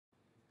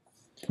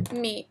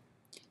Meat.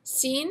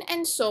 Seen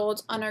and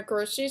sold on our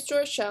grocery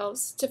store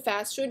shelves to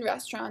fast food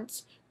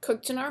restaurants,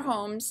 cooked in our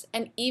homes,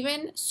 and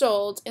even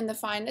sold in the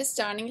finest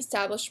dining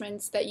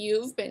establishments that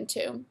you've been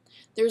to,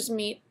 there's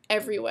meat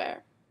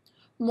everywhere.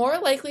 More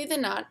likely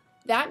than not,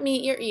 that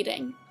meat you're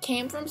eating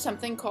came from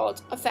something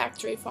called a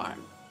factory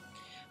farm.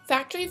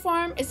 Factory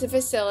farm is a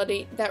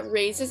facility that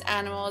raises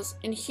animals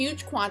in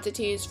huge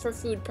quantities for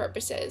food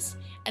purposes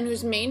and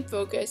whose main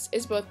focus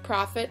is both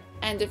profit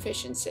and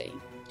efficiency.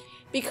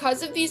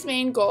 Because of these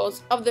main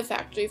goals of the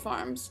factory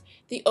farms,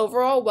 the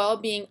overall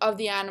well-being of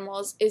the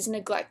animals is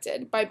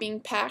neglected by being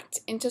packed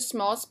into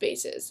small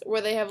spaces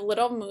where they have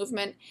little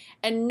movement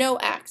and no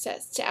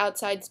access to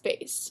outside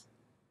space.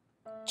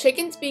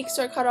 Chickens' beaks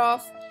are cut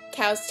off,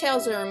 cows'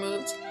 tails are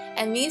removed,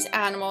 and these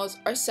animals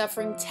are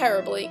suffering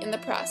terribly in the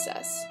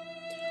process.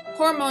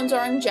 Hormones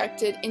are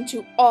injected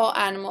into all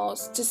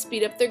animals to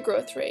speed up their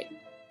growth rate.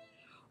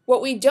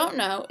 What we don't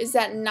know is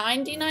that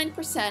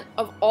 99%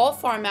 of all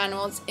farm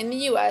animals in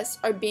the US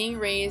are being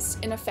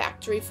raised in a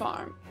factory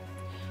farm.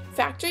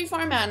 Factory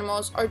farm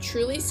animals are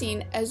truly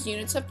seen as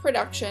units of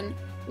production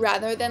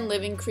rather than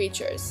living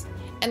creatures,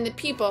 and the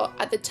people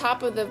at the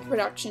top of the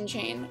production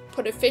chain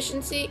put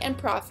efficiency and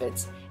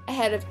profits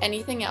ahead of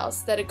anything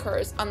else that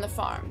occurs on the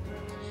farm.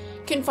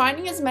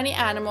 Confining as many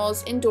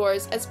animals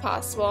indoors as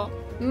possible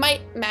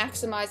might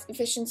maximize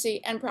efficiency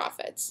and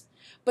profits,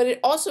 but it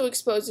also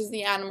exposes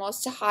the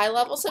animals to high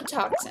levels of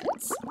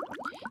toxins.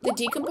 The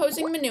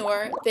decomposing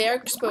manure they are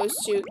exposed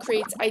to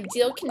creates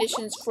ideal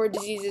conditions for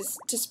diseases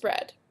to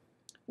spread.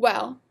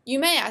 Well, you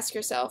may ask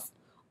yourself,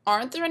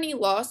 aren't there any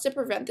laws to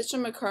prevent this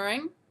from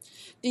occurring?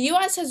 The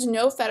U.S. has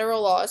no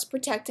federal laws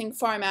protecting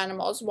farm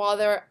animals while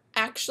they're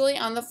actually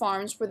on the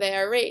farms where they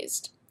are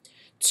raised.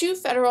 2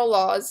 federal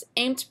laws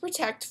aim to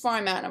protect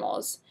farm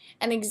animals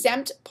and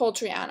exempt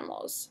poultry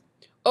animals.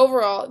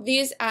 Overall,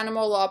 these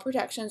animal law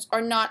protections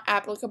are not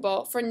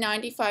applicable for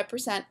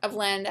 95% of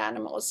land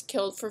animals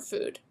killed for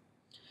food.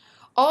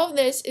 All of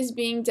this is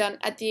being done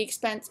at the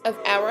expense of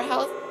our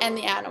health and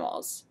the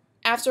animals.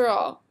 After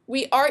all,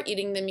 we are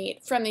eating the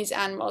meat from these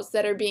animals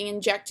that are being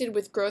injected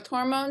with growth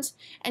hormones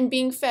and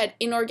being fed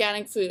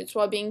inorganic foods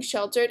while being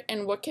sheltered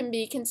in what can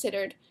be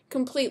considered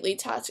completely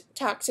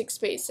toxic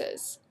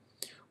spaces.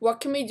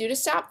 What can we do to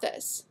stop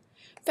this?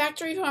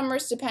 Factory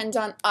farmers depend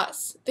on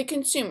us, the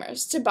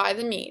consumers, to buy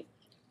the meat.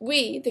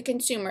 We, the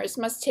consumers,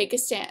 must take a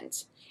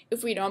stand.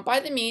 If we don't buy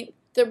the meat,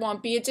 there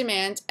won't be a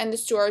demand and the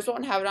stores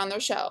won't have it on their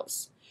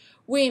shelves.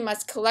 We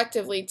must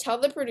collectively tell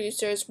the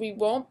producers we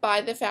won't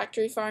buy the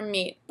factory farm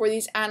meat where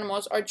these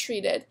animals are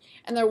treated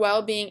and their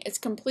well-being is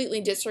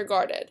completely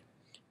disregarded.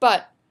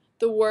 But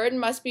the word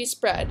must be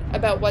spread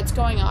about what's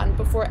going on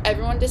before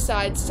everyone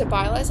decides to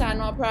buy less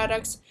animal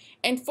products,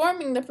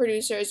 informing the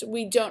producers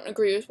we don't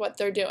agree with what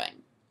they're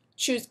doing.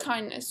 Choose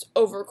kindness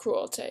over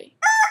cruelty.